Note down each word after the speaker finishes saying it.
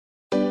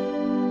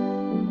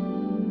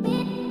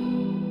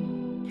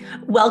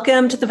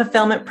Welcome to the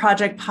Fulfillment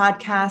Project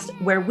podcast,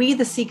 where we,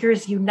 the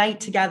seekers, unite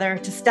together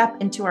to step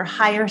into our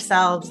higher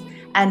selves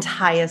and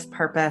highest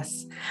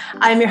purpose.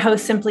 I'm your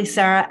host, Simply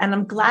Sarah, and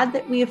I'm glad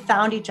that we have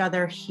found each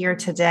other here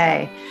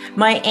today.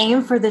 My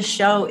aim for this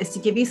show is to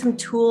give you some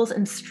tools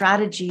and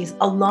strategies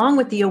along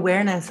with the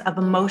awareness of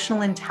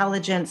emotional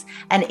intelligence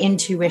and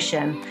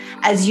intuition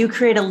as you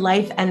create a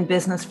life and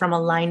business from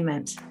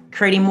alignment,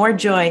 creating more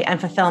joy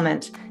and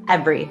fulfillment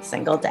every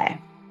single day.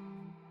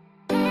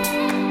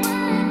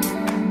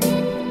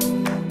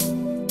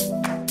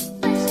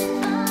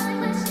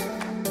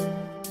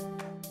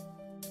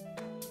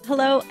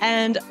 Hello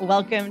and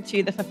welcome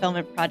to the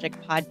Fulfillment Project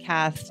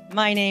podcast.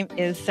 My name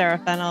is Sarah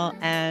Fennell,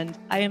 and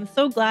I am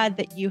so glad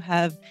that you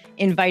have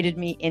invited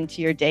me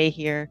into your day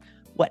here,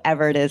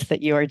 whatever it is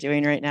that you are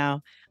doing right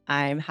now.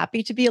 I'm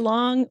happy to be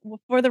along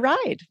for the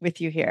ride with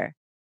you here.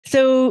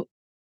 So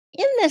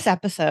in this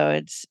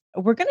episode,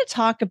 we're going to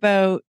talk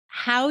about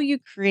how you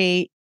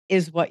create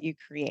is what you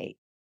create,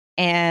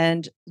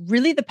 and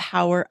really the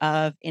power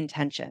of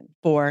intention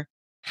for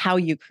how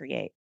you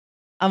create.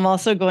 I'm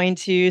also going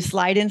to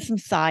slide in some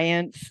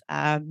science,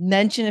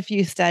 mention a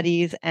few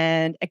studies,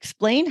 and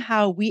explain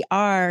how we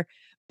are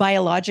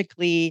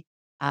biologically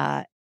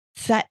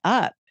set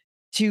up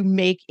to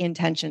make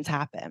intentions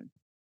happen.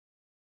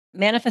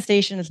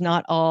 Manifestation is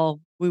not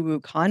all woo-woo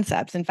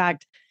concepts. In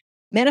fact,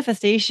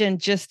 manifestation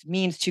just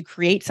means to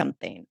create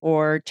something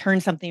or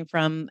turn something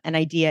from an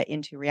idea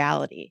into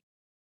reality.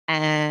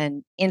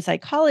 And in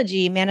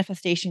psychology,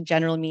 manifestation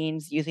generally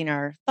means using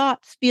our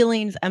thoughts,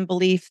 feelings, and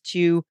beliefs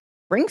to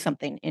bring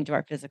something into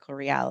our physical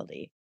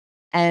reality.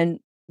 And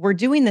we're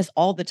doing this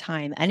all the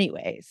time,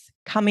 anyways,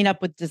 coming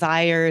up with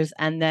desires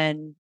and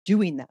then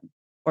doing them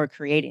or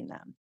creating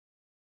them.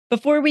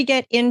 Before we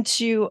get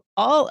into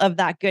all of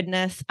that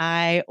goodness,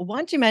 I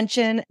want to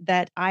mention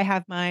that I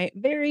have my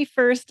very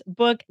first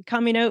book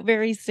coming out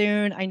very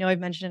soon. I know I've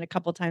mentioned it a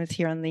couple times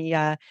here on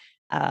the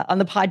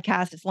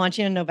podcast. It's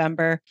launching in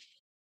November.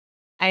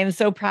 I am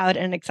so proud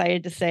and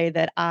excited to say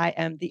that I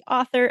am the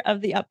author of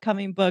the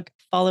upcoming book,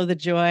 Follow the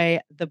Joy,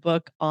 the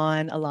book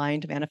on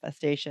aligned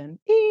manifestation.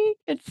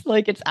 It's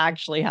like it's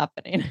actually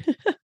happening.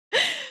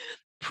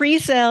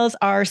 Pre-sales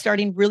are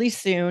starting really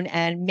soon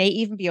and may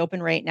even be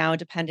open right now,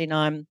 depending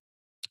on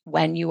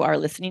when you are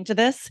listening to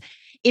this.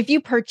 If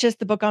you purchase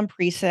the book on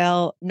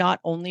pre-sale, not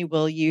only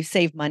will you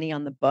save money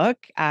on the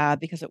book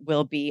because it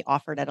will be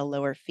offered at a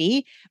lower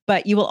fee,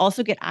 but you will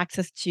also get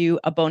access to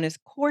a bonus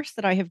course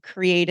that I have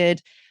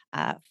created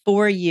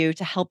for you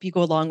to help you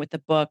go along with the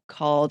book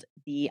called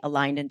the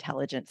Aligned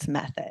Intelligence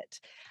Method,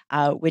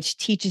 which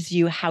teaches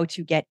you how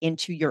to get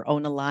into your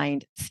own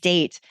aligned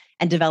state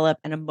and develop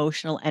an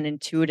emotional and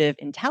intuitive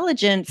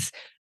intelligence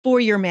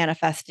for your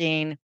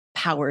manifesting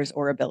powers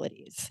or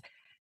abilities.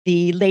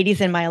 The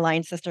ladies in my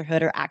Aligned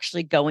Sisterhood are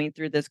actually going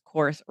through this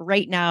course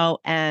right now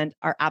and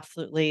are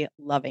absolutely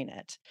loving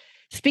it.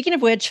 Speaking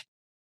of which,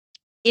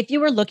 if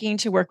you are looking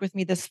to work with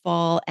me this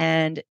fall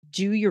and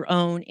do your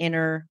own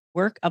inner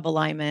work of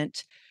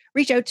alignment,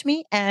 reach out to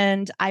me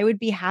and I would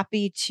be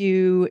happy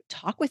to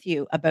talk with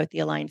you about the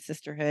Aligned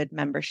Sisterhood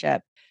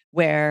membership,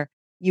 where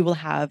you will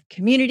have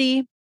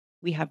community.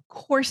 We have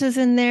courses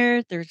in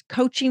there. There's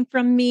coaching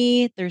from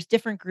me. There's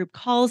different group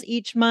calls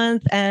each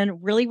month.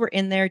 And really, we're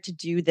in there to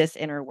do this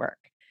inner work.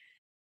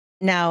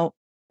 Now,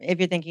 if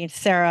you're thinking,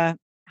 Sarah,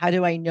 how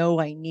do I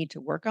know I need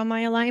to work on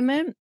my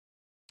alignment?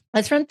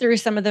 Let's run through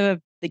some of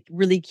the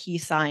really key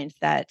signs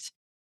that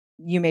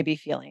you may be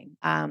feeling.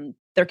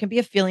 There can be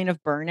a feeling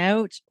of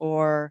burnout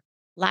or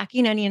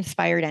lacking any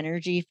inspired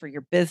energy for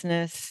your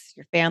business,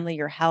 your family,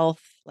 your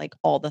health, like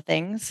all the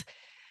things.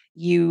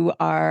 You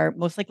are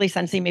most likely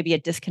sensing maybe a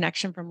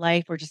disconnection from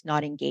life or just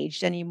not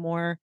engaged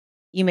anymore.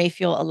 You may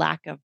feel a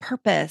lack of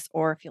purpose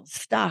or feel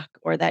stuck,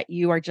 or that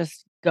you are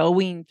just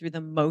going through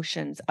the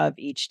motions of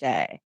each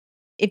day.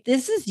 If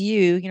this is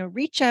you,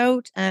 reach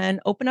out and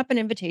open up an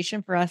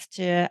invitation for us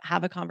to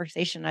have a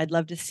conversation. I'd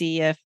love to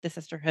see if the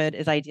sisterhood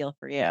is ideal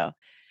for you.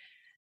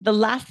 The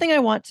last thing I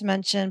want to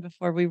mention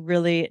before we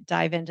really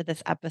dive into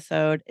this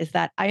episode is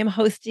that I am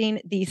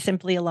hosting the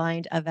Simply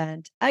Aligned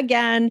event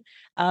again.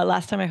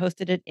 Last time I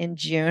hosted it in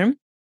June.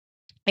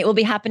 It will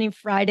be happening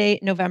Friday,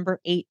 November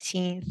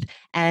 18th.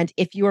 And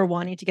if you are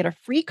wanting to get a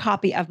free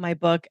copy of my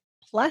book,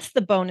 plus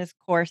the bonus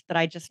course that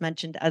I just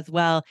mentioned as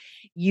well,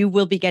 you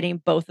will be getting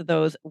both of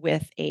those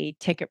with a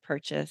ticket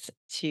purchase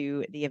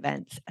to the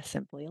events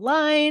Simply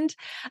Aligned.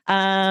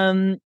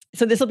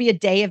 So this will be a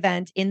day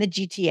event in the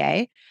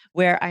GTA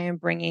where I am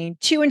bringing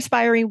two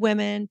inspiring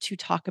women to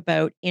talk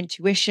about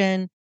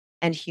intuition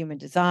and human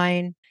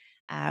design.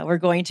 We're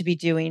going to be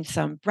doing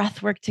some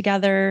breath work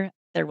together.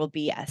 There will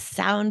be a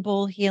sound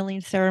bowl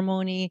healing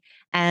ceremony,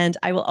 and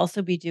I will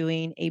also be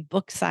doing a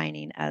book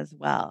signing as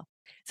well.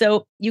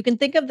 So you can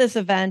think of this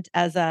event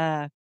as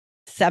a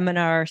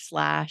seminar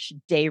slash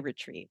day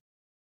retreat.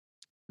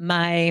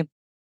 My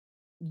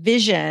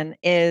vision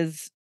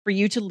is for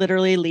you to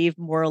literally leave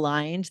more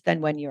aligned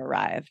than when you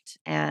arrived.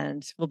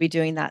 And we'll be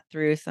doing that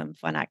through some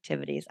fun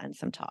activities and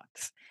some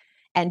talks.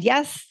 And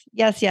yes,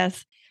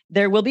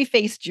 there will be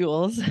face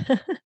jewels.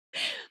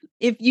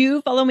 If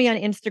you follow me on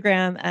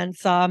Instagram and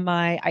saw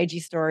my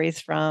IG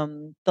stories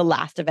from the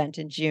last event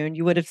in June,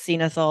 you would have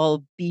seen us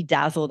all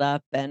bedazzled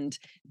up and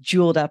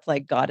jeweled up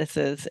like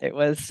goddesses. It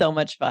was so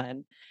much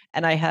fun.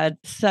 And I had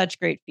such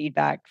great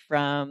feedback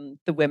from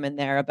the women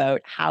there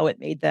about how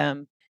it made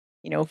them,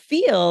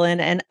 feel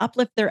and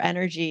uplift their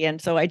energy. And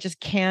so I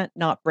just can't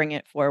not bring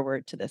it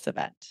forward to this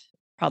event.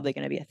 Probably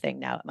going to be a thing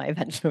now at my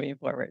events moving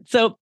forward.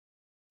 So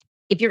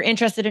if you're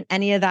interested in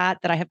any of that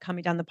I have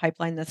coming down the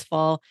pipeline this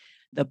fall,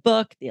 the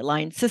book, the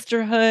Aligned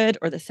Sisterhood,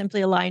 or the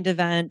Simply Aligned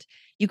event,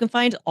 you can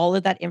find all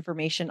of that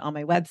information on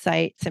my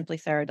website,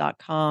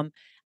 simplysarah.com,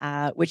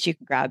 which you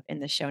can grab in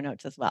the show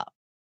notes as well.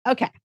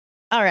 Okay.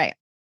 All right.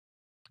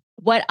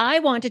 What I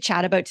want to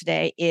chat about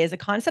today is a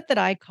concept that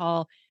I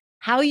call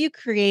how you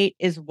create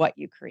is what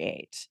you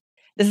create.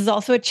 This is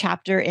also a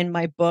chapter in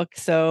my book.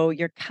 So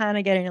you're kind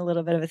of getting a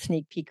little bit of a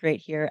sneak peek right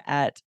here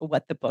at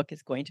what the book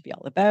is going to be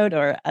all about,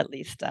 or at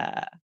least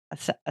a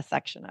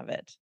section of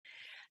it.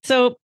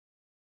 So,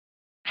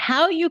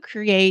 how you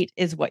create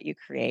is what you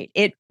create.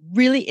 It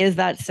really is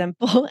that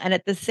simple. And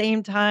at the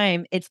same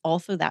time, it's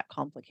also that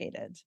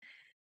complicated.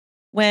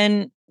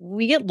 When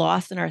we get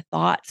lost in our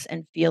thoughts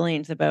and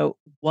feelings about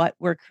what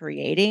we're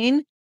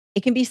creating,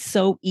 it can be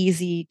so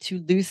easy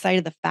to lose sight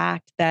of the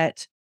fact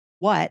that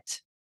what,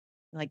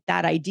 like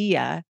that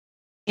idea,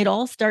 it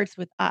all starts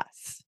with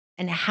us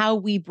and how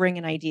we bring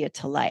an idea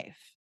to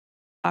life.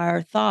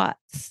 Our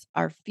thoughts,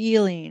 our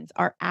feelings,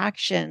 our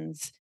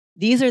actions,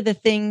 these are the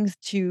things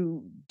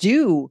to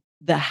do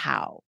the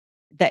how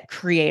that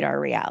create our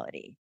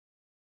reality.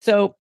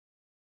 So,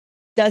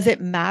 does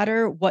it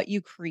matter what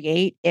you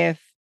create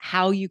if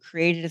how you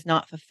create it is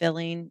not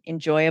fulfilling,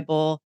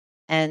 enjoyable,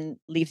 and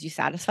leaves you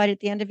satisfied at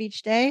the end of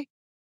each day?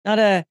 Not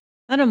a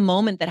not a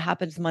moment that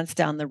happens months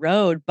down the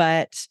road,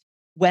 but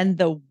when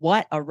the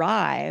what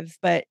arrives,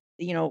 but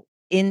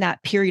in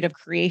that period of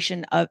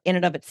creation of in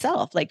and of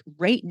itself, like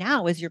right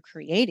now as you're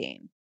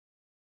creating.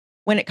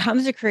 When it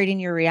comes to creating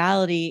your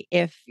reality,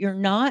 if you're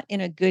not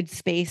in a good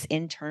space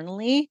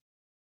internally,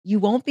 you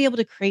won't be able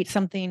to create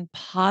something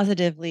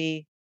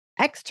positively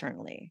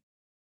externally.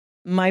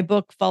 My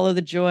book, Follow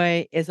the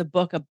Joy, is a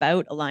book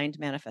about aligned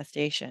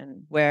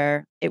manifestation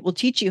where it will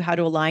teach you how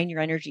to align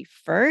your energy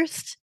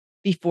first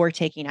before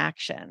taking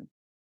action,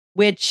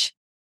 which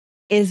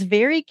is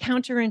very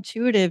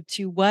counterintuitive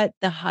to what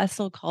the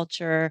hustle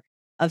culture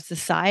of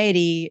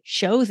society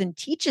shows and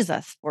teaches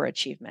us for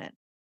achievement.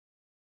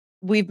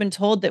 We've been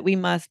told that we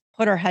must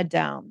put our head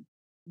down,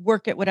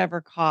 work at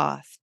whatever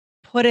cost,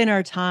 put in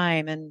our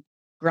time and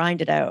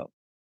grind it out.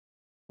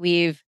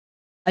 We've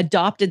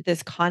adopted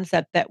this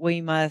concept that we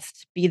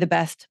must be the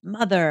best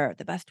mother,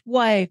 the best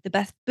wife, the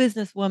best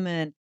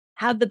businesswoman,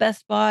 have the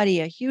best body,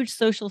 a huge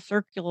social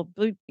circle,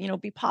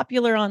 be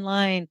popular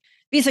online,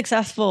 be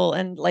successful,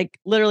 and like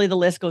literally the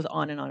list goes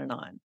on and on and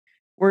on.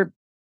 We're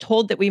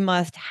told that we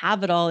must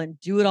have it all and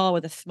do it all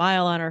with a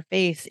smile on our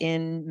face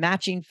in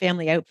matching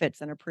family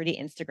outfits and a pretty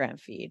Instagram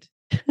feed.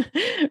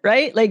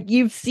 Right? Like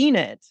you've seen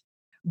it.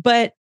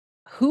 But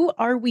who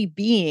are we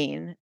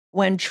being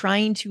when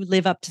trying to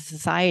live up to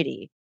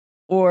society?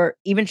 Or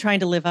even trying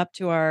to live up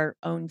to our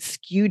own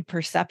skewed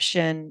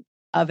perception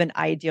of an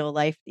ideal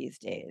life these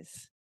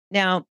days.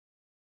 Now,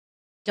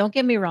 don't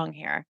get me wrong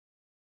here.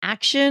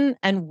 Action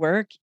and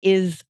work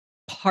is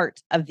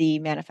part of the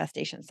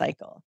manifestation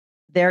cycle.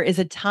 There is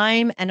a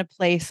time and a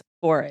place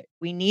for it.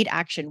 We need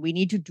action. We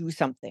need to do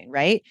something,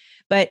 right?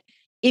 But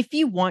if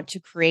you want to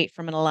create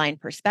from an aligned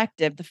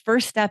perspective, the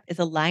first step is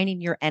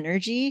aligning your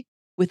energy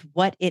with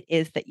what it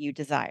is that you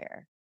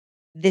desire.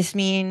 This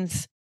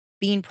means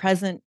being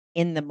present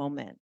in the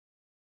moment,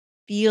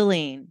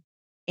 feeling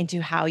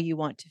into how you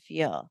want to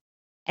feel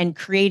and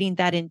creating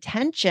that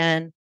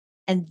intention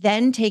and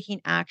then taking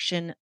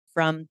action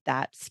from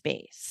that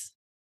space.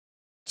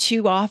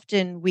 Too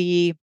often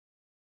we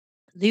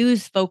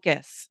lose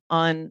focus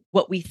on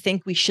what we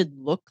think we should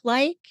look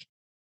like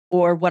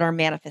or what our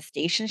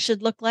manifestation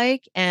should look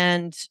like.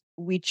 And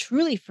we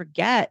truly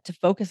forget to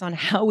focus on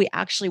how we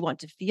actually want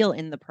to feel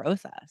in the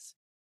process.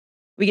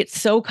 We get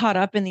so caught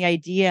up in the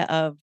idea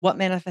of what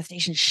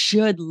manifestation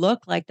should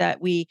look like that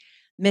we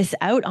miss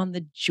out on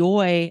the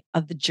joy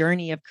of the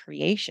journey of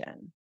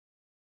creation.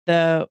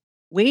 The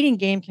waiting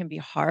game can be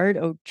hard.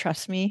 Oh,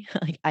 trust me.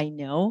 Like I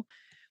know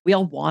we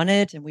all want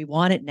it and we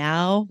want it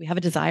now. We have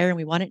a desire and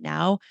we want it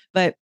now.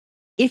 But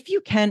if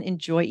you can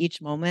enjoy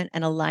each moment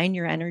and align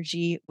your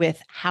energy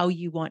with how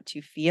you want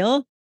to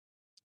feel,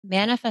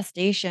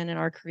 manifestation in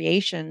our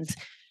creations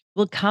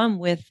will come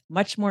with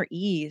much more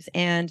ease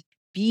and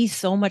be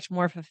so much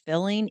more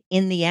fulfilling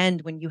in the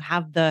end when you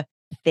have the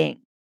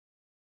thing.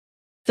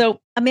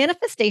 So, a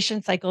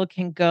manifestation cycle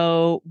can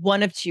go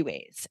one of two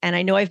ways. And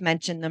I know I've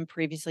mentioned them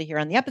previously here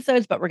on the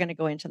episodes, but we're going to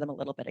go into them a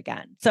little bit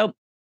again. So,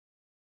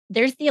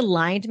 there's the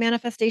aligned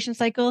manifestation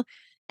cycle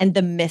and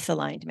the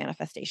misaligned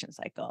manifestation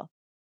cycle.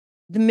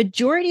 The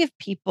majority of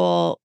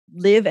people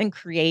live and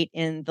create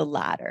in the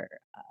latter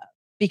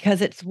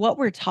because it's what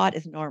we're taught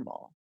is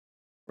normal.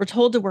 We're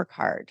told to work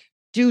hard,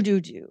 do,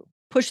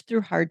 push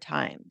through hard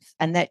times,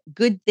 and that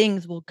good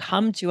things will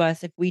come to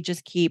us if we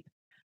just keep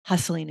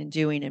hustling and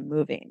doing and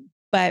moving.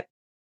 But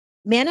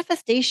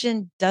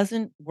manifestation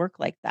doesn't work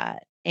like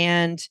that.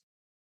 And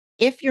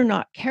if you're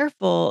not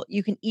careful,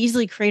 you can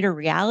easily create a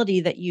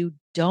reality that you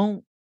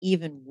don't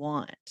even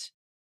want.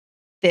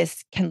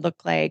 This can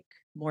look like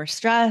more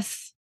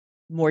stress,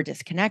 more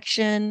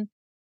disconnection,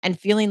 and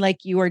feeling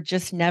like you are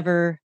just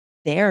never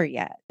there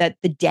yet, that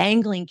the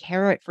dangling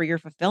carrot for your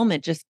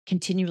fulfillment just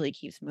continually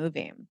keeps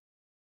moving.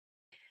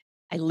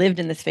 I lived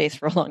in this space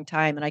for a long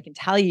time, and I can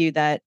tell you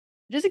that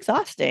it is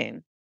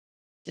exhausting.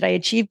 Did I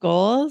achieve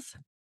goals?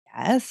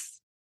 Yes.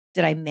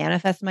 Did I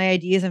manifest my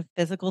ideas and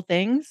physical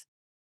things?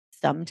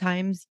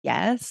 Sometimes,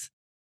 yes.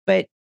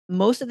 But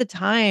most of the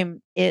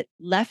time, it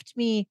left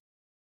me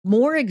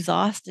more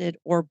exhausted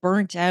or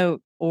burnt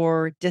out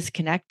or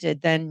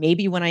disconnected than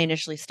maybe when I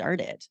initially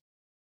started,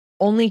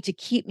 only to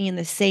keep me in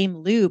the same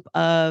loop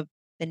of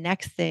the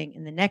next thing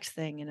and the next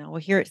thing. And oh,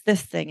 well, here it's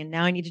this thing. And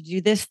now I need to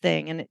do this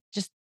thing. And it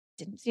just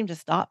didn't seem to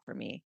stop for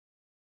me.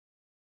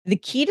 The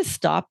key to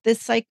stop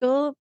this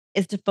cycle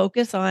is to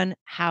focus on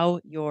how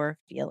you're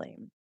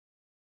feeling.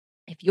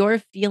 If you're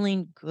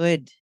feeling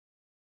good,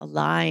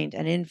 aligned,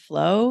 and in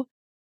flow,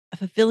 a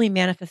fulfilling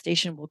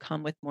manifestation will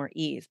come with more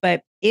ease.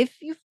 But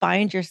if you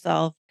find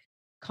yourself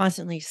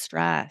constantly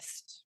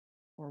stressed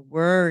or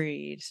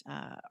worried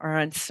or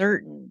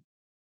uncertain,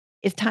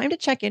 it's time to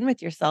check in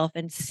with yourself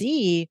and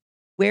see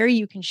where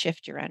you can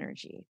shift your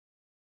energy.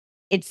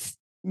 It's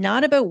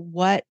not about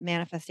what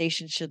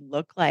manifestation should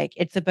look like,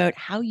 it's about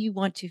how you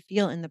want to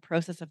feel in the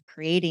process of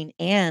creating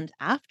and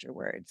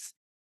afterwards.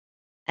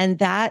 And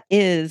that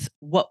is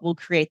what will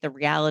create the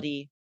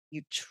reality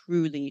you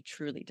truly,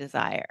 truly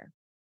desire.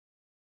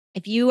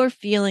 If you are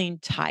feeling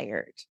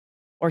tired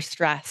or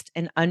stressed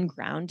and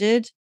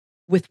ungrounded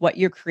with what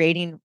you're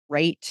creating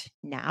right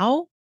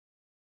now,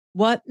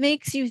 what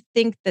makes you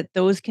think that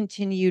those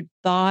continued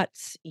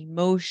thoughts,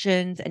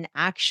 emotions, and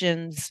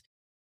actions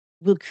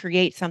will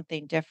create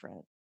something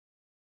different?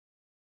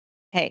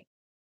 Hey,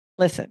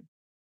 listen,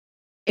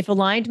 if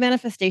aligned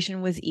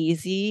manifestation was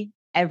easy,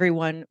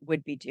 everyone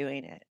would be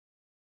doing it.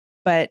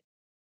 But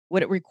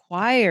what it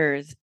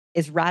requires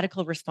is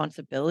radical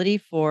responsibility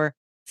for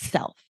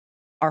self,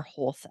 our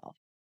whole self.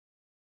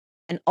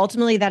 And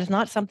ultimately, that is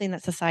not something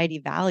that society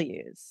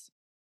values.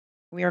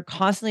 We are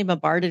constantly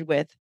bombarded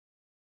with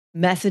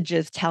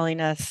messages telling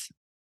us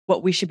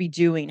what we should be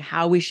doing,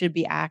 how we should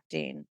be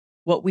acting,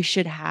 what we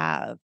should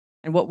have,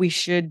 and what we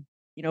should,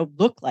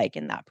 look like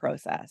in that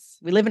process.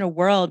 We live in a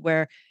world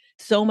where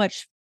so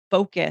much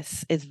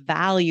focus is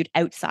valued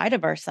outside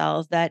of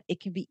ourselves that it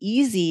can be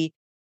easy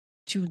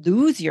to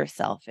lose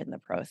yourself in the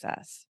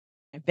process.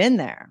 I've been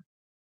there.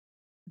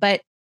 But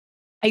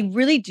I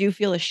really do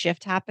feel a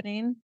shift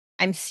happening.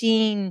 I'm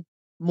seeing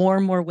more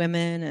and more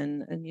women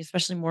and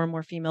especially more and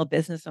more female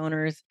business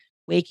owners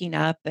waking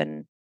up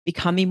and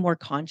becoming more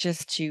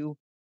conscious to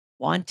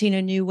wanting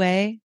a new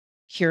way,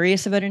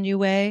 curious about a new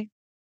way,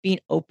 being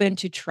open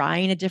to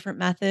trying a different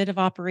method of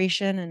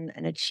operation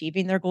and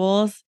achieving their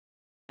goals.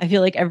 I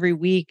feel like every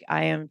week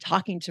I am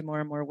talking to more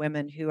and more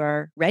women who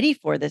are ready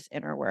for this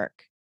inner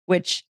work,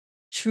 which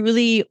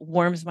truly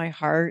warms my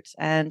heart.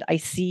 And I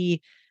see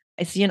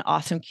an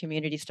awesome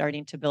community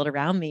starting to build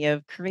around me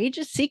of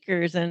courageous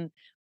seekers and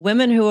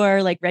women who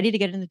are like ready to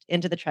get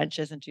into the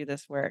trenches and do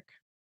this work.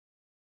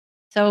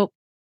 So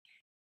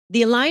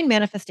the aligned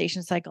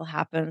manifestation cycle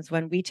happens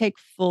when we take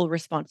full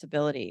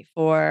responsibility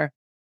for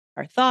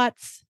our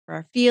thoughts, for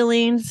our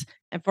feelings,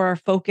 and for our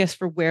focus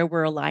for where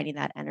we're aligning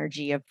that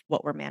energy of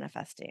what we're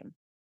manifesting.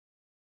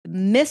 The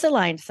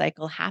misaligned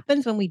cycle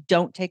happens when we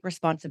don't take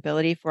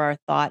responsibility for our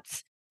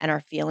thoughts and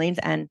our feelings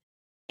and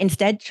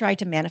instead try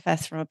to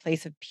manifest from a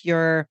place of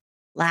pure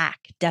lack,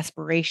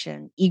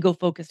 desperation, ego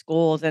focused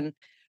goals, and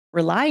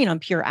relying on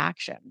pure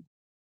action.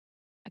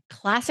 A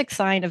classic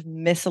sign of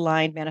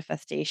misaligned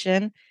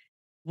manifestation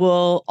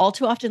will all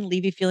too often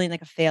leave you feeling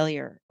like a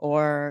failure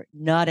or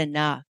not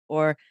enough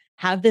or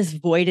have this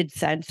voided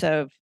sense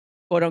of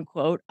quote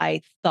unquote,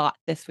 I thought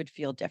this would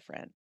feel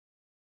different.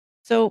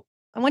 So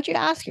I want you to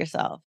ask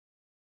yourself,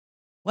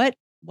 what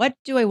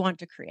do I want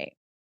to create?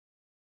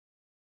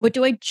 What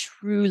do I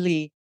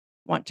truly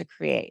want to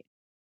create?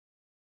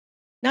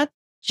 Not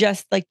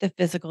just like the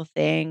physical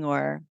thing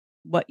or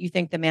what you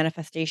think the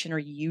manifestation or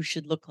you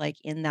should look like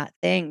in that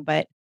thing,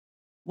 but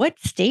what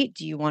state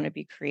do you want to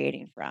be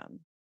creating from?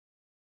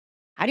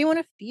 How do you want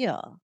to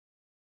feel?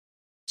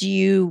 Do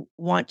you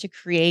want to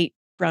create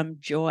from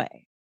joy,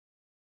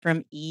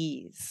 from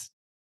ease,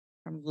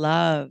 from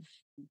love,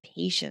 and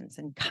patience,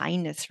 and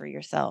kindness for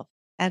yourself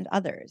and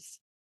others,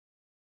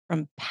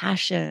 from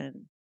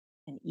passion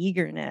and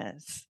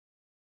eagerness,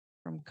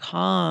 from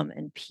calm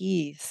and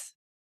peace?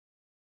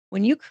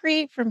 When you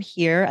create from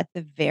here at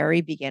the very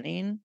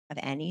beginning of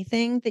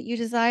anything that you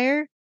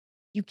desire,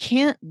 you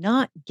can't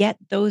not get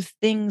those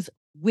things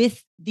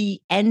with the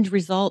end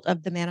result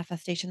of the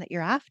manifestation that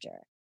you're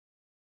after.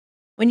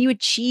 When you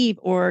achieve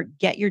or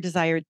get your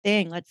desired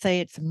thing, let's say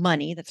it's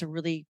money, that's a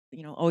really,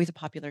 always a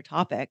popular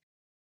topic.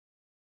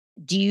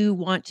 Do you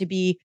want to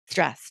be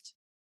stressed,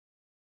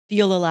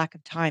 feel a lack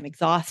of time,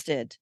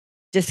 exhausted,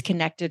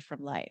 disconnected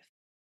from life?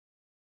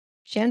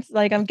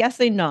 I'm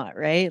guessing not,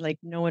 right? Like,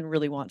 no one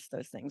really wants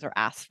those things or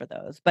asks for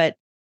those. But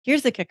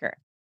here's the kicker.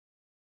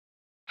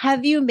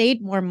 Have you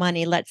made more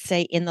money, let's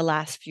say, in the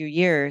last few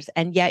years,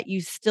 and yet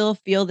you still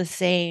feel the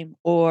same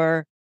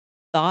or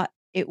thought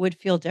it would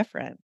feel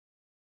different?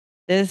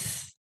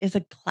 This is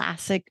a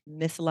classic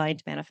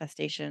misaligned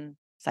manifestation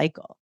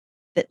cycle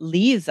that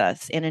leaves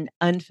us in an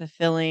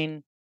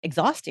unfulfilling,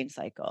 exhausting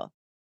cycle.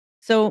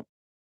 So,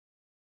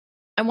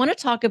 I want to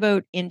talk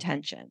about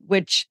intention,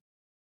 which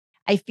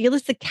I feel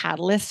is the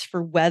catalyst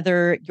for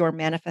whether your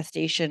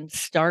manifestations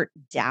start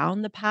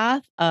down the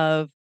path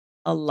of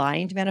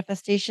aligned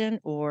manifestation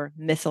or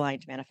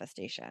misaligned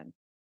manifestation.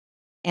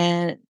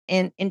 And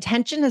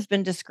intention has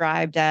been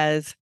described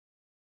as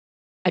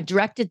a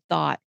directed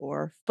thought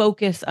or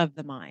focus of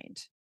the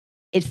mind.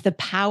 It's the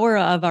power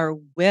of our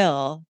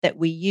will that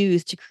we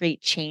use to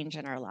create change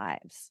in our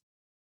lives.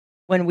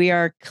 When we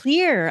are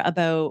clear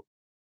about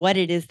what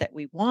it is that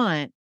we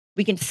want,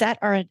 we can set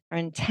our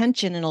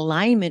intention in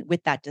alignment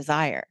with that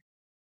desire.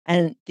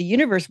 And the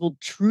universe will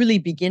truly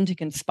begin to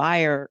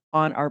conspire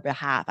on our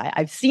behalf.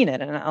 I've seen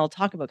it, and I'll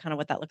talk about kind of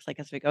what that looks like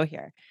as we go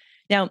here.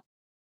 Now,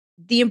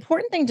 the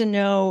important thing to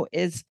know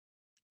is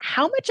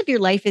how much of your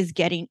life is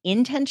getting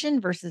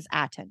intention versus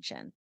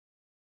attention,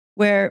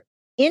 where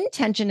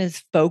intention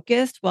is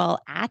focused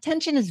while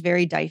attention is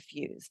very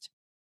diffused.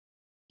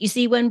 You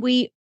see, when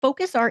we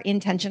focus our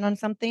intention on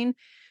something,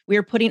 we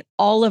are putting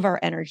all of our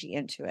energy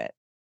into it.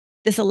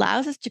 This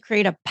allows us to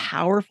create a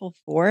powerful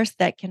force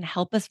that can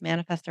help us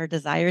manifest our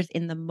desires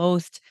in the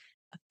most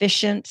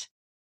efficient,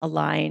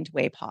 aligned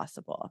way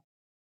possible.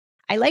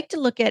 I like to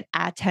look at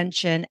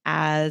attention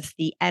as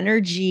the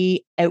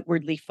energy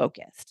outwardly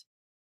focused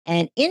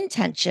and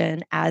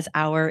intention as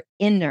our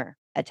inner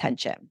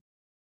attention.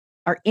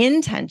 Our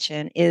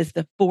intention is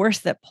the force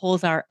that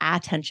pulls our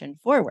attention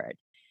forward.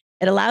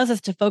 It allows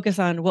us to focus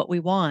on what we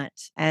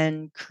want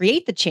and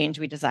create the change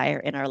we desire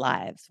in our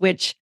lives,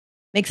 which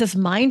makes us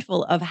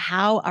mindful of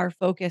how our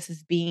focus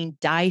is being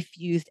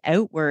diffused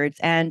outwards.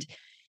 And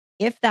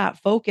if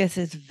that focus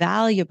is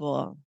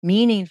valuable,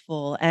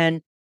 meaningful,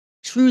 and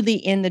truly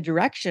in the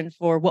direction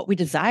for what we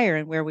desire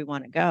and where we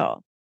want to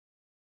go.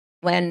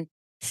 When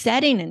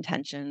setting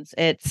intentions,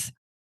 it's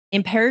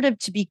imperative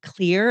to be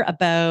clear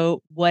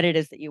about what it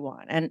is that you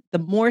want. And the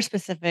more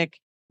specific,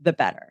 the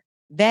better.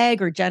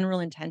 Vague or general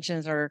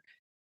intentions are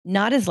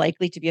not as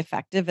likely to be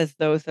effective as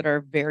those that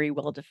are very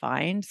well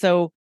defined.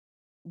 So,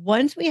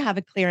 once we have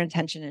a clear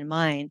intention in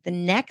mind, the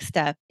next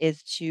step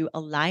is to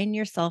align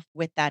yourself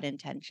with that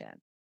intention.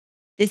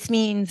 This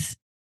means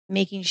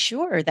making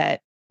sure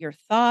that your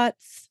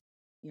thoughts,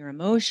 your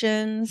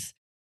emotions,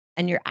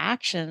 and your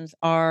actions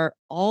are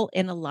all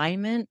in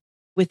alignment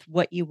with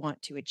what you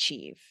want to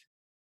achieve,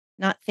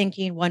 not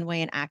thinking one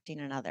way and acting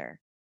another,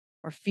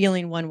 or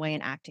feeling one way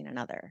and acting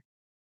another.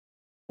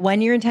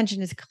 When your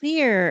intention is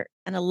clear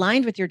and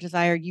aligned with your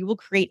desire, you will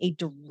create a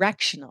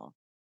directional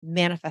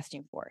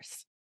manifesting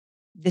force.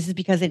 This is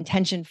because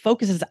intention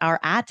focuses our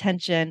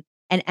attention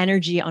and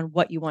energy on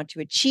what you want to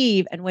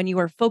achieve. And when you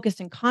are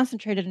focused and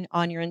concentrated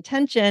on your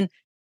intention,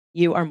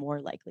 you are more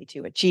likely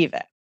to achieve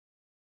it.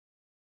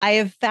 I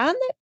have found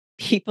that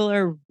people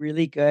are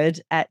really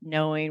good at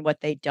knowing what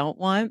they don't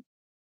want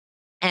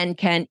and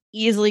can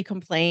easily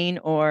complain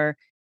or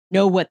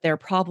know what their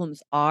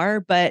problems are,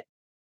 but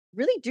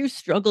really do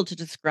struggle to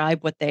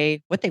describe what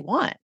they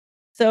want.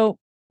 So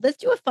let's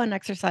do a fun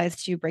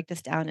exercise to break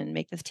this down and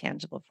make this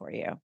tangible for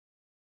you.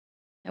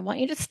 I want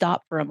you to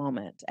stop for a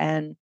moment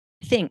and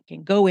think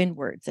and go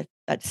inwards if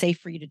that's safe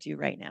for you to do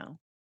right now.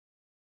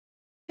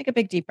 Take a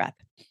big deep breath.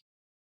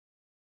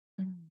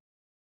 Mm.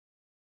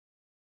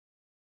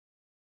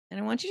 And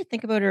I want you to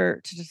think about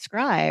or to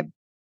describe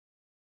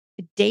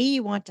the day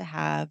you want to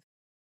have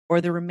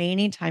or the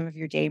remaining time of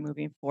your day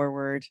moving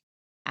forward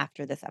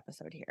after this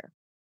episode here.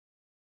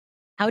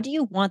 How do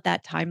you want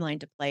that timeline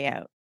to play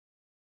out?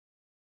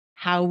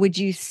 How would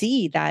you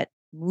see that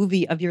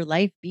movie of your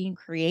life being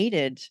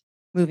created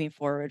moving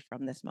forward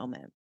from this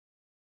moment?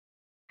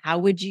 How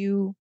would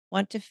you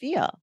want to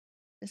feel?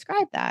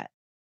 Describe that.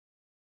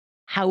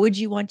 How would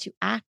you want to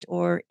act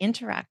or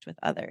interact with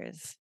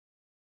others?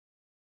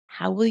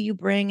 How will you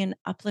bring an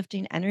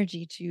uplifting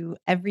energy to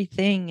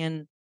everything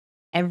and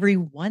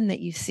everyone that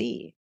you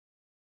see?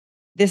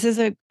 This is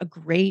a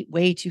great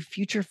way to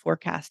future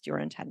forecast your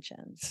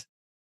intentions.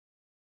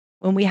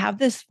 When we have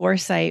this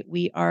foresight,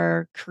 we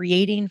are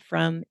creating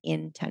from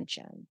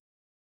intention.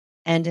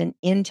 And an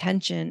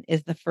intention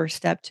is the first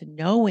step to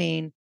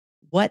knowing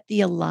what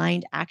the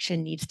aligned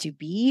action needs to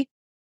be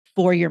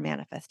for your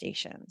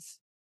manifestations.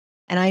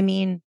 And I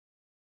mean,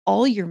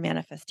 all your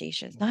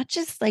manifestations, not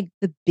just like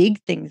the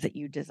big things that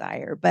you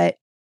desire, but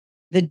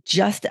the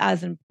just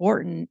as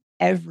important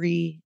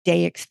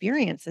everyday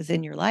experiences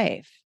in your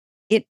life.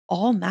 It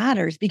all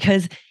matters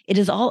because it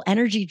is all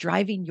energy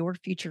driving your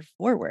future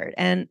forward.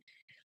 And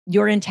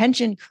your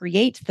intention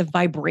creates the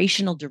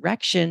vibrational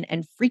direction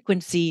and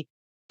frequency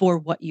for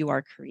what you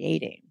are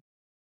creating.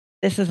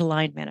 This is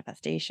aligned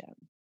manifestation.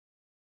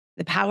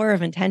 The power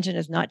of intention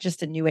is not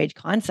just a new age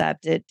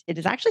concept. It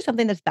is actually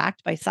something that's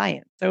backed by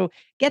science. So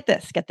get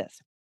this.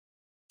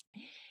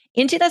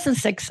 In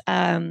 2006,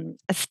 a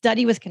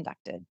study was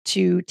conducted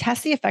to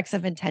test the effects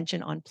of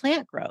intention on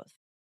plant growth.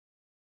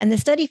 And the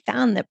study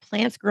found that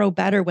plants grow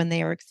better when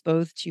they are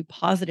exposed to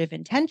positive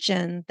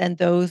intention than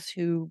those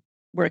who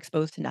were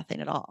exposed to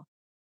nothing at all.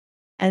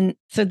 And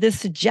so this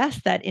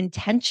suggests that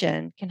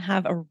intention can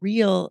have a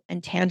real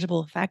and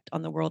tangible effect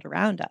on the world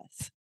around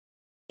us.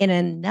 In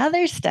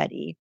another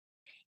study,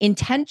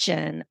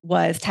 intention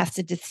was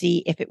tested to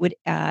see if it would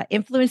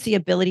influence the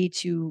ability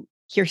to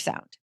hear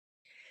sound.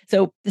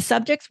 So the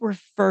subjects were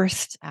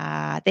first,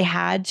 they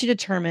had to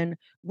determine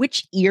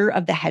which ear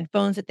of the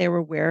headphones that they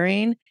were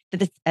wearing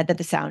that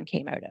the sound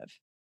came out of.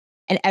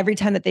 And every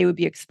time that they would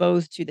be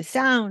exposed to the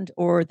sound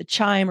or the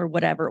chime or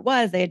whatever it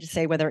was, they had to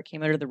say whether it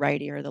came out of the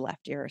right ear or the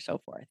left ear or so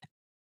forth.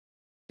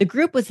 The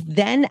group was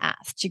then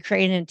asked to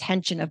create an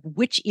intention of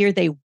which ear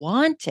they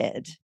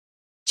wanted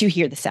to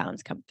hear the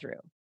sounds come through.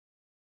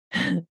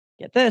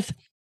 Get this.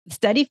 The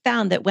study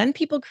found that when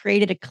people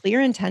created a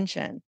clear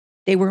intention,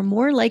 they were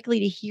more likely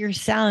to hear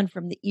sound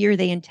from the ear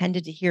they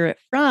intended to hear it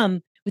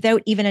from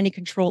without even any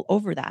control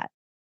over that.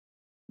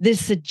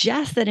 This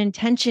suggests that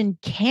intention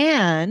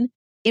can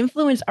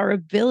influence our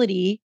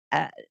ability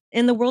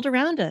in the world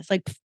around us.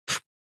 Like,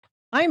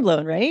 mind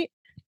blown, right?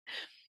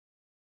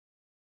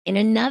 In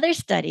another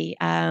study,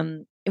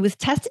 it was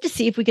tested to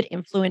see if we could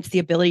influence the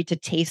ability to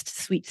taste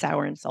sweet,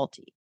 sour, and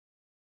salty.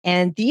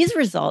 And these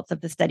results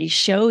of the study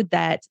showed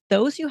that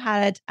those who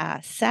had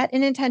set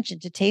an intention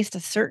to taste a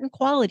certain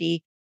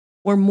quality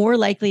were more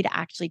likely to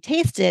actually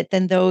taste it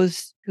than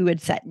those who had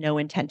set no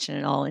intention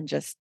at all and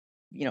just,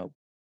 you know,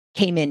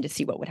 came in to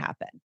see what would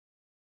happen.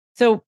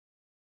 So,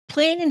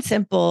 plain and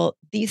simple,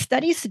 these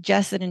studies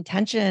suggest that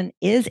intention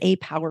is a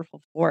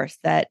powerful force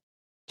that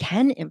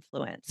can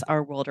influence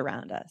our world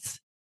around us.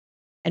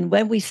 And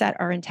when we set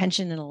our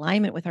intention in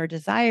alignment with our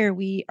desire,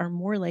 we are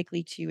more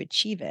likely to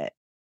achieve it.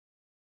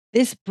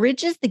 This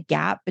bridges the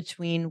gap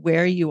between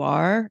where you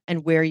are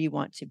and where you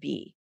want to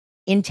be.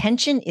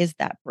 Intention is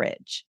that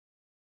bridge.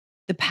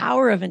 The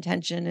power of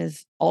intention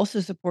is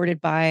also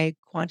supported by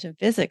quantum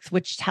physics,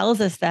 which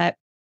tells us that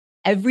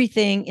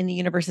everything in the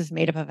universe is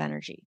made up of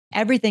energy.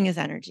 Everything is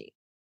energy.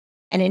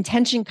 And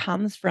intention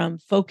comes from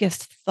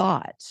focused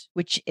thought,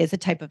 which is a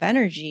type of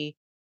energy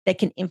that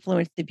can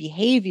influence the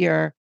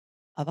behavior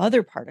of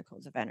other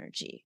particles of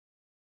energy.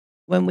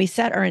 When we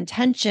set our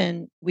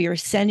intention, we are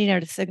sending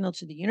out a signal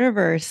to the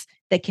universe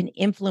that can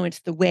influence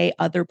the way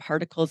other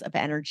particles of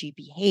energy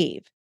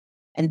behave.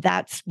 And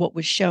that's what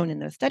was shown in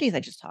those studies I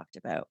just talked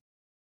about.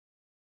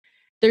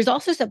 There's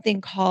also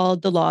something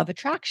called the law of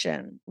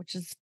attraction, which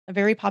is a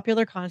very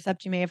popular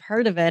concept. You may have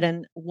heard of it.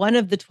 And one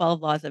of the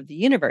 12 laws of the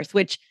universe,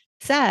 which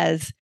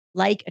says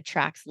like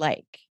attracts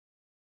like.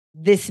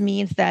 This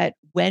means that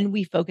when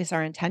we focus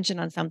our intention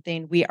on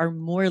something, we are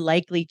more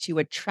likely to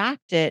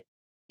attract it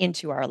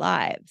into our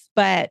lives.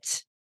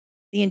 But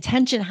the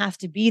intention has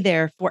to be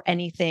there for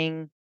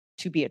anything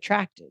to be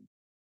attracted,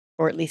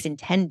 or at least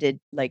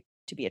intended like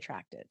to be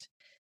attracted.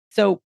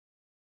 So,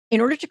 in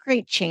order to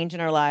create change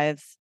in our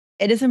lives,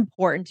 it is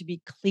important to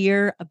be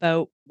clear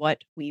about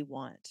what we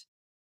want.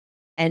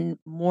 And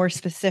more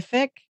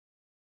specific,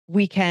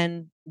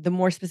 the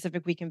more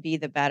specific we can be,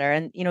 the better.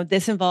 And,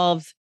 this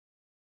involves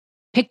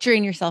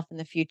picturing yourself in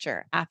the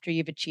future after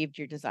you've achieved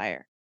your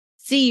desire.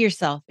 See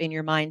yourself in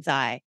your mind's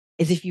eye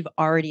as if you've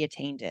already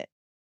attained it.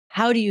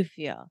 How do you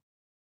feel?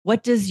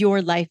 What does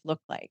your life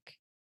look like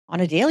on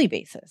a daily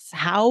basis?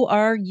 How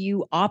are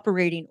you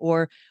operating,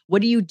 or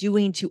what are you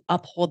doing to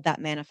uphold that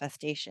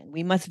manifestation?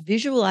 We must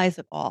visualize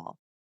it all.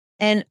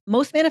 And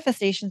most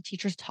manifestation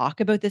teachers talk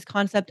about this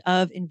concept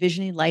of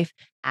envisioning life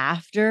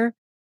after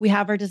we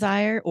have our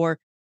desire, or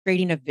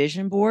creating a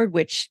vision board,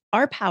 which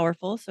are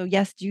powerful. So,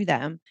 yes, do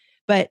them.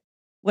 But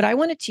what I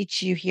want to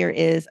teach you here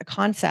is a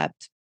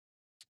concept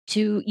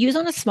to use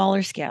on a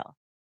smaller scale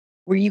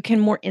where you can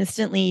more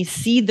instantly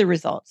see the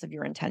results of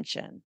your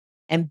intention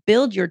and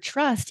build your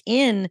trust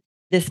in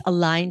this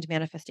aligned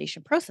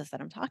manifestation process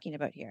that I'm talking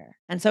about here.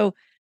 And so,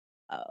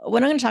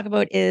 what I'm going to talk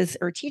about is,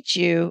 or teach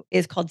you,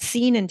 is called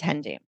seen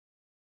intending.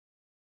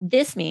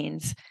 This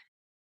means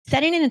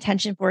setting an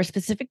intention for a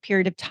specific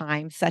period of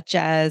time, such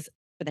as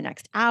for the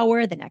next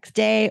hour, the next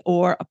day,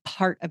 or a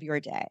part of your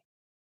day.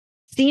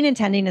 Seeing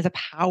intending is a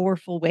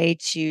powerful way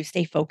to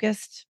stay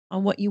focused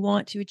on what you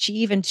want to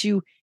achieve and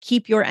to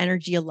keep your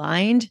energy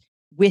aligned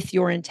with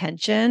your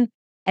intention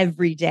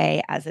every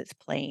day as it's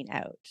playing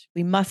out.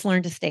 We must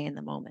learn to stay in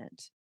the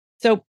moment.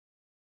 So,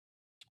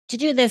 to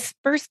do this,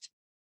 first,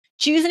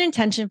 choose an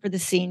intention for the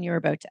scene you're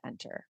about to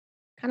enter.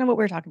 Kind of what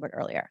we were talking about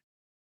earlier.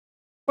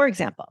 For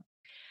example,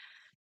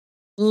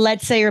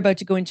 let's say you're about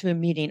to go into a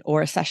meeting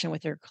or a session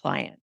with your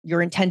client.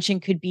 Your intention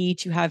could be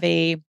to have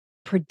a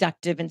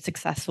productive and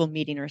successful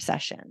meeting or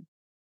session.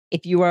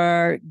 If you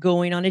are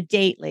going on a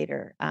date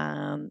later,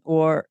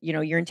 or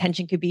your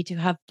intention could be to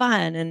have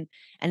fun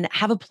and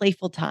have a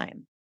playful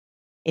time.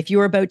 If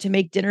you're about to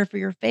make dinner for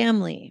your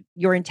family,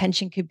 your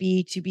intention could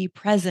be to be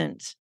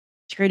present,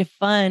 to create a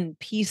fun,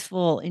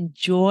 peaceful, and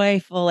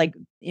joyful like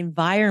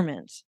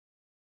environment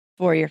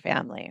for your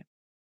family.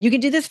 You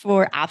can do this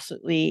for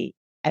absolutely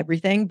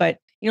everything, but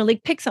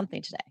like pick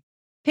something today.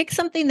 Pick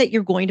something that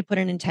you're going to put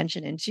an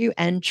intention into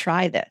and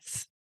try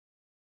this.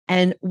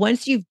 And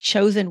once you've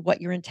chosen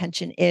what your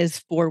intention is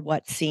for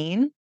what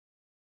scene,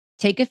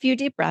 take a few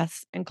deep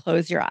breaths and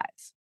close your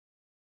eyes.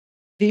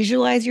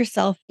 Visualize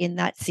yourself in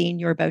that scene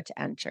you're about to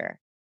enter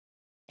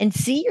and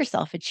see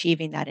yourself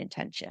achieving that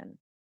intention.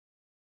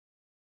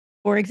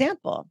 For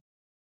example,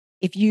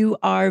 if you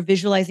are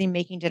visualizing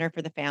making dinner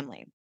for the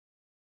family,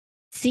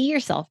 see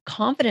yourself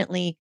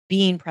confidently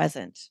being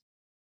present,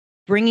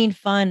 bringing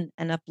fun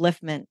and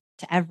upliftment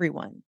to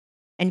everyone,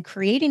 and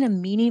creating a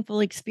meaningful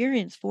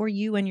experience for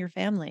you and your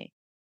family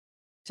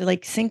to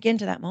like sink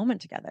into that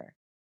moment together.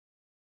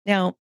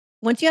 Now,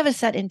 once you have a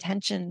set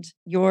intentions,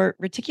 your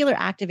reticular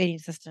activating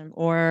system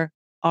or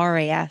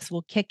RAS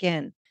will kick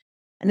in,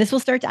 and this will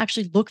start to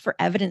actually look for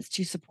evidence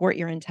to support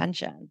your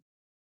intention.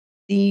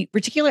 The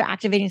reticular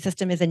activating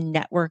system is a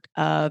network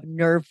of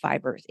nerve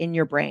fibers in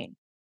your brain,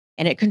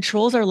 and it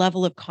controls our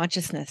level of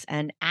consciousness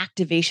and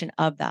activation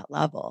of that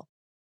level.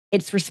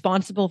 It's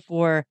responsible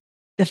for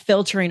the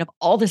filtering of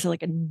all this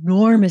like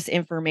enormous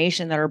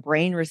information that our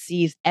brain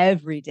receives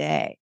every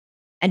day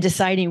and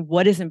deciding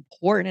what is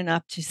important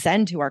enough to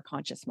send to our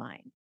conscious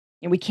mind.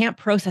 And we can't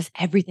process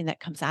everything that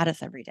comes at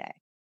us every day.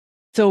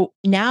 So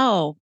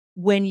now,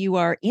 when you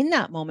are in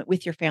that moment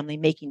with your family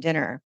making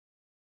dinner,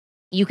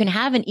 you can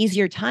have an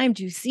easier time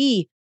to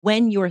see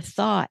when your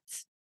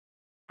thoughts,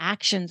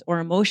 actions, or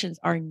emotions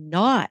are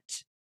not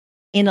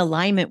in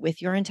alignment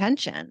with your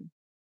intention.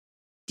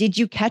 Did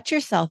you catch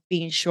yourself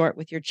being short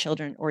with your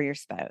children or your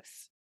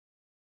spouse?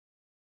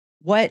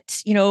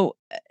 What,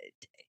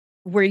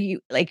 were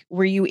you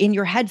in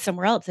your head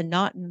somewhere else and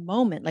not in the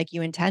moment like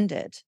you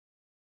intended?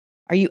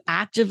 Are you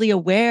actively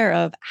aware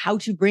of how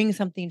to bring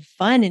something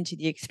fun into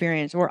the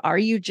experience, or are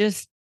you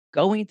just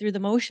going through the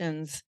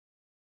motions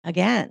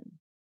again?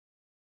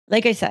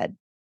 Like I said,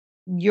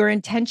 your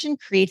intention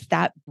creates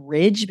that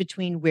bridge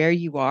between where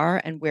you are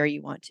and where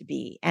you want to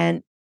be.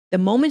 And the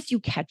moments you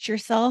catch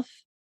yourself,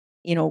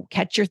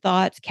 catch your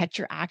thoughts, catch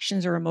your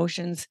actions or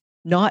emotions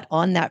not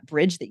on that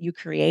bridge that you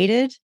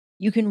created,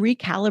 you can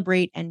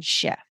recalibrate and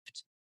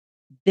shift.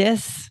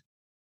 This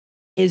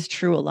is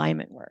true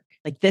alignment work.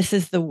 Like this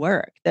is the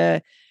work.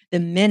 The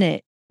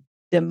minute,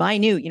 the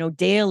minute,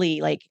 daily,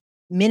 like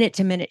minute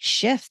to minute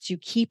shifts to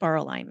keep our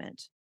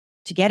alignment,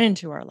 to get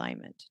into our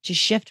alignment, to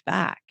shift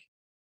back.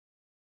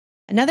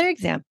 Another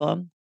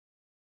example,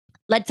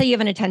 let's say you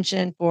have an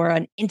intention for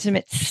an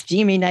intimate,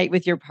 steamy night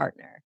with your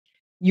partner.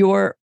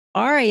 Your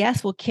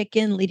RAS will kick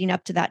in leading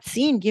up to that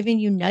scene, giving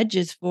you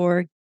nudges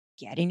for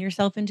getting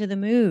yourself into the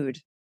mood,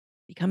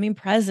 becoming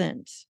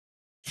present,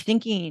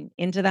 sinking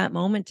into that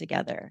moment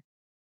together.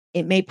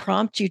 It may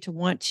prompt you to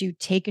want to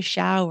take a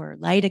shower,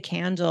 light a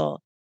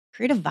candle,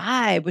 create a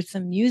vibe with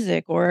some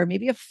music, or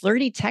maybe a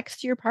flirty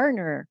text to your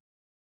partner.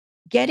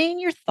 Getting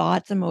your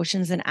thoughts,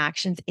 emotions, and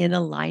actions in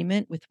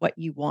alignment with what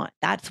you want.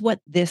 That's what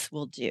this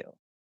will do.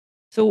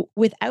 So,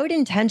 without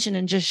intention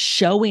and just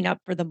showing up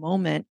for the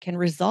moment can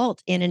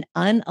result in an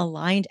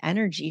unaligned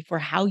energy for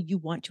how you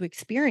want to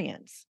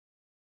experience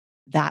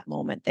that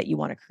moment that you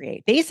want to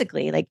create.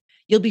 Basically, like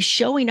you'll be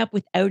showing up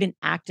without an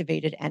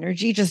activated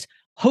energy, just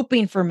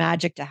hoping for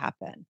magic to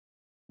happen.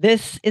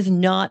 This is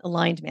not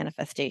aligned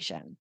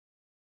manifestation.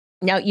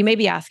 Now, you may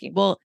be asking,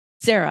 well,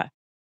 Sarah,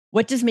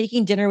 what does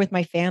making dinner with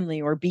my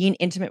family or being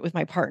intimate with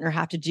my partner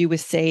have to do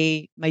with,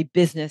 say, my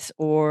business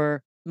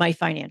or my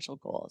financial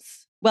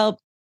goals? Well,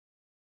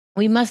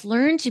 we must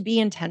learn to be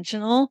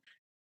intentional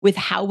with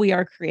how we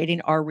are creating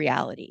our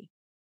reality,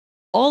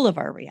 all of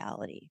our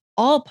reality,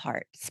 all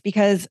parts,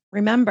 because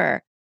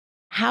remember,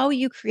 how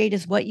you create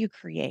is what you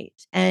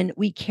create. And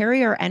we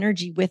carry our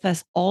energy with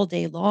us all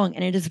day long,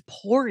 and it is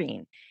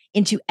pouring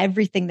into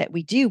everything that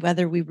we do,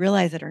 whether we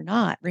realize it or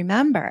not.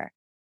 Remember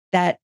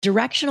that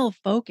directional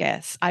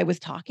focus I was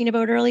talking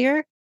about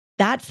earlier,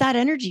 that's that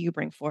energy you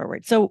bring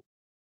forward. So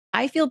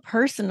I feel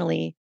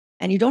personally,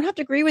 and you don't have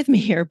to agree with me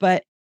here,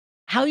 but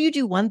how you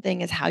do one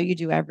thing is how you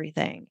do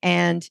everything.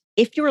 And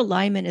if your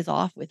alignment is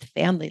off with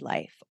family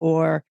life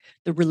or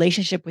the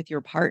relationship with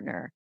your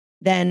partner,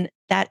 then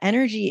that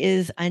energy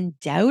is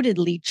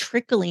undoubtedly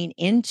trickling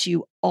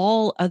into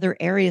all other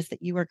areas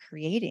that you are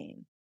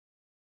creating.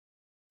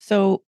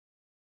 So,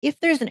 if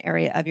there's an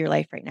area of your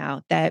life right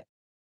now that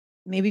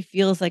maybe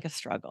feels like a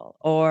struggle,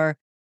 or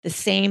the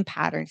same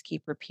patterns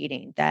keep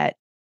repeating that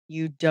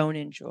you don't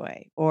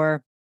enjoy,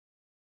 or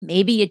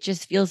maybe it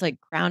just feels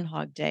like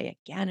Groundhog Day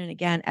again and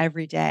again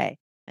every day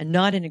and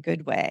not in a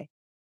good way.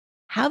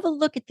 Have a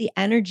look at the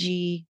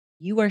energy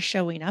you are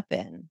showing up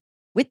in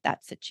with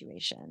that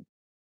situation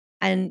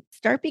and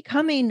start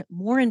becoming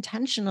more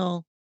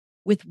intentional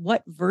with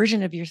what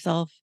version of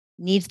yourself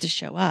needs to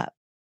show up.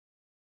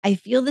 I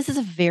feel this is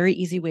a very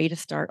easy way to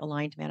start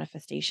aligned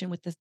manifestation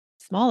with the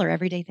smaller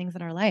everyday things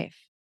in our life.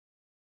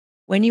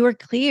 When you are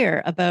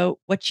clear about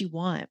what you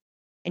want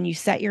and you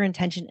set your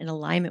intention in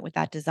alignment with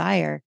that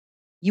desire,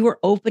 you are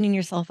opening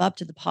yourself up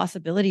to the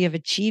possibility of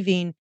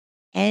achieving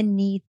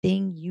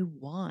anything you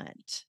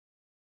want.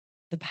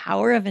 The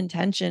power of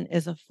intention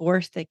is a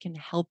force that can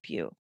help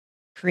you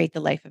create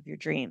the life of your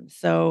dreams.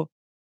 So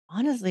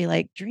honestly,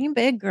 like dream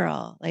big,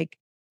 girl. Like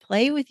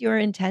play with your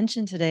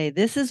intention today.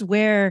 This is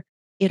where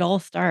it all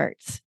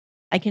starts.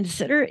 I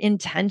consider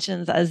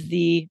intentions as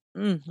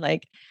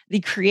like the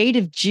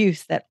creative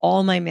juice that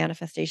all my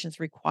manifestations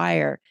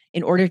require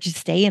in order to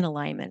stay in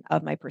alignment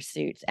of my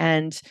pursuits.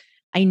 And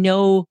I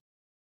know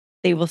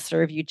they will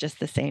serve you just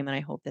the same. And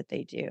I hope that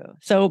they do.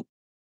 So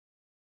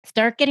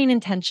start getting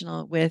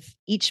intentional with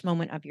each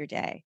moment of your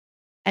day.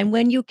 And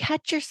when you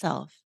catch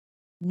yourself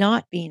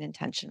not being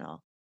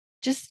intentional,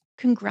 just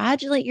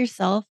congratulate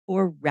yourself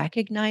for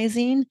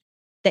recognizing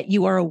that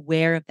you are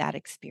aware of that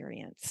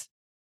experience,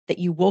 that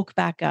you woke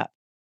back up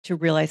to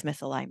realize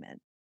misalignment.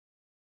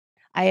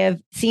 I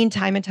have seen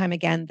time and time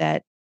again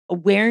that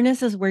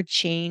awareness is where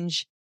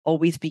change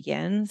always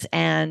begins,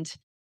 and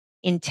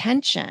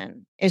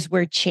intention is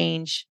where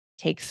change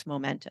takes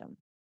momentum.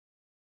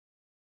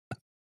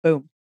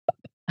 Boom.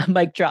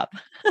 Mic drop.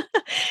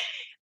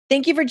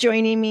 Thank you for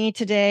joining me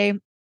today.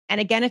 And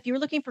again, if you're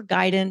looking for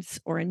guidance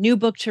or a new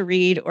book to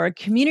read or a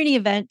community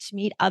event to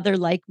meet other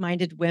like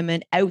minded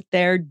women out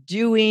there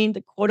doing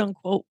the quote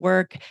unquote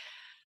work,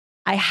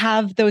 I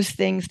have those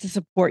things to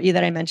support you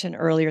that I mentioned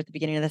earlier at the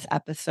beginning of this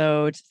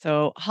episode.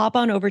 So hop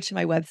on over to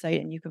my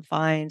website and you can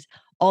find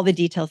all the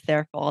details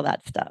there for all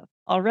that stuff.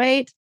 All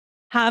right.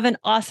 Have an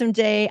awesome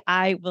day.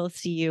 I will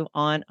see you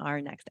on our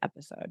next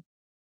episode.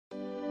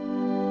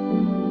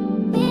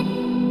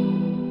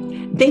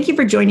 Thank you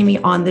for joining me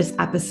on this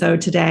episode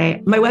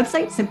today. My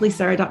website,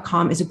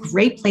 simplysarah.com, is a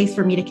great place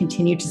for me to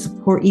continue to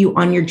support you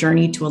on your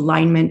journey to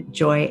alignment,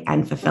 joy,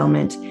 and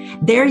fulfillment.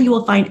 There you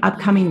will find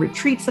upcoming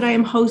retreats that I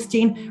am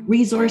hosting,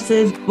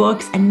 resources,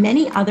 books, and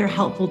many other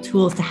helpful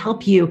tools to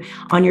help you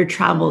on your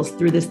travels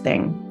through this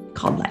thing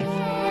called life.